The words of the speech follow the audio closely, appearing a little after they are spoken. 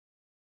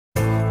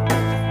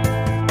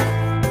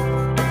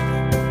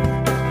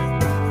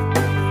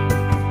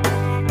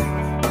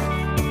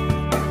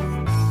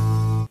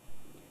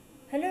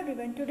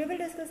today we'll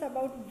discuss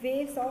about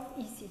waves of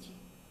ECG.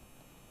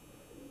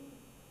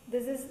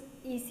 This is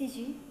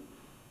ECG.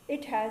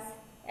 It has,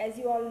 as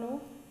you all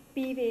know,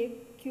 P wave,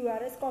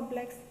 Qrs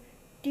complex,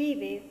 T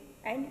wave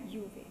and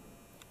U wave.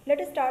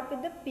 Let us start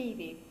with the P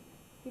wave.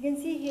 You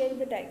can see here in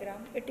the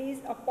diagram, it is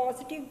a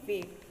positive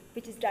wave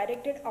which is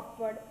directed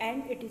upward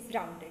and it is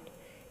rounded.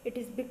 It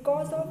is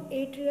because of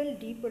atrial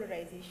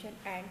depolarization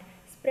and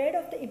spread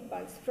of the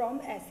impulse from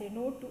SA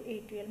node to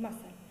atrial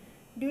muscle.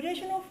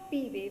 Duration of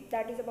P wave,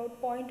 that is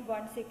about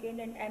 0.1 second,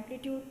 and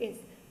amplitude is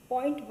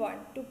 0.1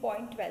 to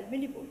 0.12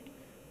 millivolt.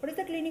 What is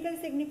the clinical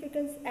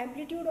significance?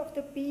 Amplitude of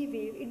the P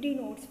wave, it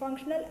denotes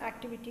functional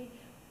activity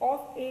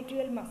of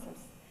atrial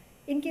muscles.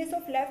 In case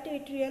of left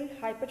atrial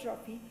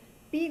hypertrophy,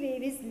 P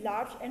wave is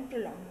large and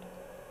prolonged,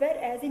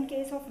 whereas in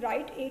case of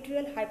right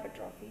atrial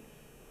hypertrophy,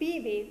 P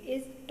wave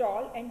is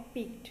tall and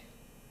peaked.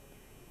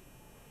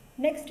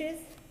 Next is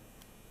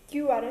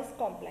Qrs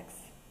complex,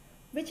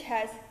 which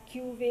has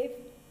Q wave,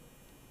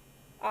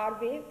 R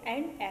wave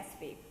and S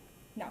wave.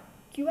 Now,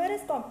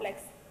 Qrs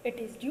complex, it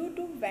is due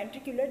to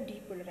ventricular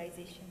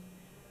depolarization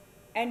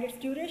and its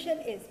duration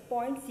is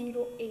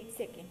 0.08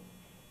 second.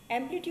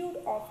 Amplitude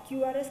of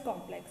Qrs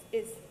complex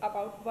is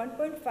about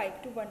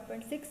 1.5 to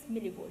 1.6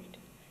 millivolt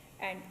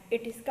and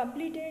it is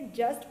completed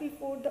just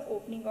before the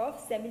opening of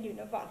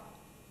semilunar valve.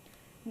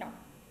 Now,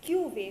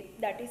 Q wave,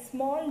 that is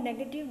small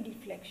negative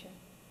deflection,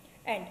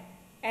 and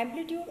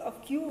amplitude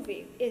of Q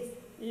wave is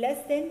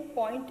less than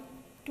 0.2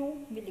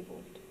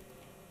 millivolt.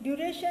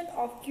 Duration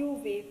of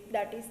Q wave,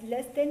 that is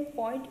less than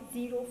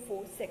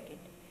 0.04 second,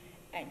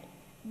 and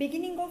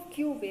beginning of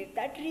Q wave,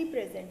 that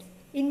represents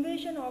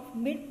invasion of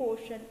mid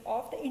portion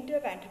of the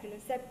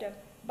interventricular septum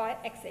by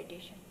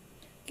excitation.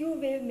 Q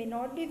wave may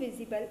not be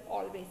visible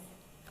always.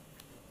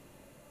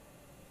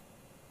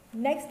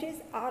 Next is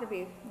R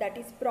wave, that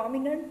is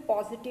prominent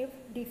positive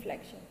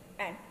deflection,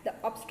 and the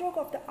upstroke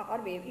of the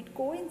R wave, it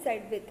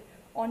coincides with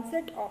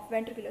onset of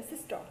ventricular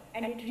systole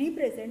and it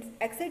represents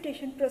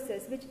excitation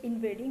process which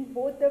invading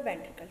both the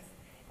ventricles.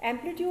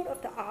 Amplitude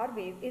of the R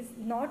wave is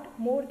not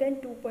more than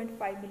 2.5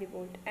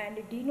 millivolt and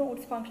it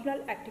denotes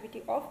functional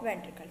activity of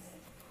ventricles.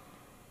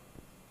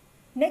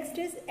 Next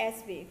is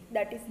S wave,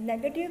 that is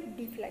negative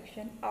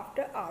deflection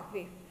after R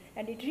wave,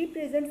 and it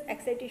represents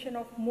excitation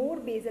of more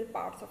basal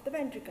parts of the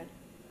ventricle.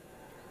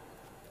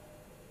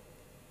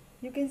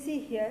 You can see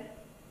here,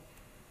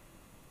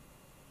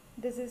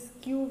 this is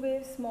Q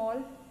wave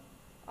small,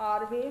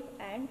 R wave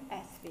and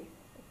S wave.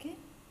 Okay.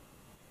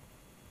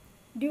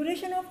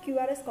 Duration of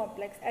Qrs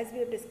complex, as we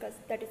have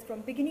discussed, that is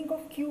from beginning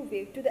of Q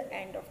wave to the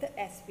end of the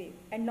S wave,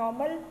 and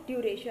normal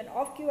duration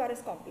of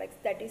Qrs complex,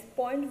 that is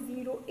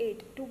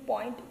 0.08 to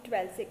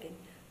 0.12 second.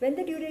 When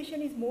the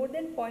duration is more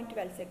than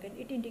 0.12 second,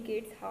 it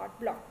indicates heart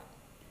block.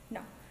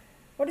 Now,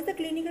 what is the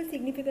clinical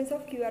significance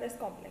of Qrs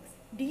complex?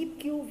 Deep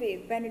Q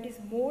wave when it is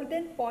more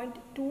than 0.2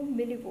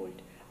 millivolt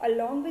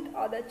along with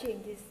other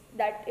changes,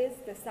 that is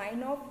the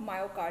sign of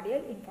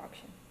myocardial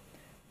infarction.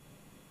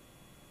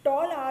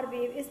 Tall R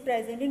wave is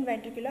present in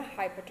ventricular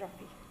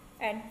hypertrophy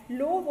and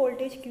low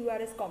voltage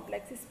Qrs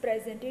complex is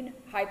present in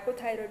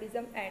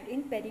hypothyroidism and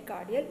in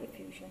pericardial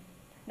effusion.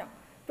 Now,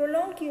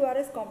 prolonged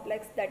Qrs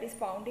complex, that is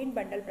found in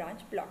bundle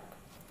branch block.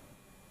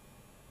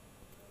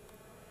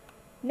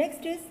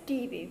 Next is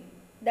T wave,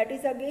 that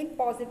is again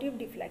positive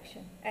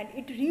deflection and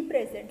it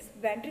represents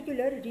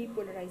ventricular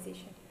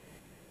repolarization.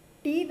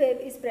 T wave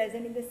is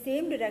present in the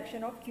same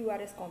direction of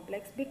Qrs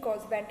complex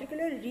because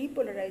ventricular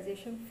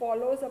repolarization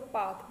follows a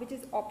path which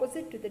is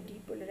opposite to the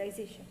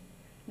depolarization.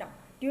 Now,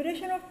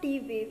 duration of T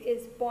wave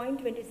is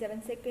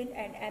 0.27 second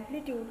and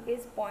amplitude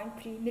is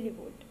 0.3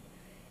 millivolt.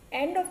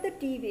 End of the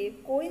T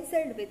wave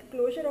coincides with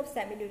closure of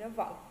semilunar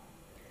valve.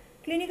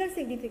 Clinical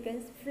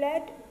significance,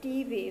 flat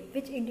T wave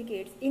which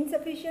indicates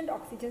insufficient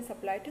oxygen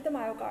supply to the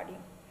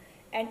myocardium.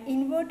 An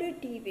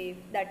inverted T wave,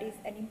 that is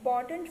an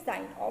important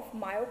sign of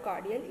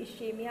myocardial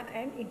ischemia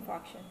and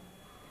infarction.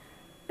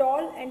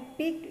 Tall and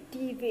peaked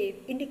T wave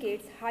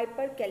indicates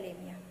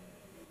hyperkalemia.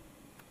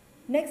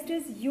 Next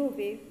is U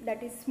wave,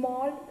 that is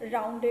small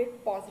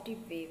rounded positive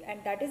wave,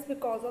 and that is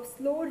because of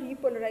slow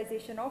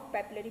repolarization of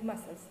papillary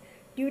muscles.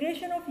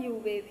 Duration of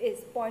U wave is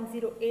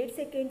 0.08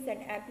 seconds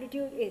and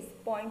amplitude is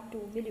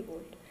 0.2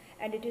 millivolt,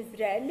 and it is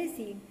rarely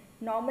seen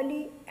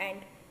normally, and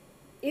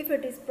if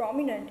it is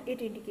prominent,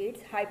 it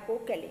indicates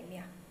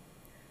hypokalemia.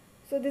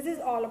 So this is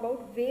all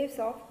about waves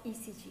of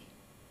ECG.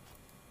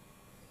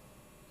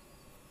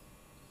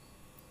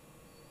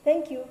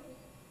 Thank you.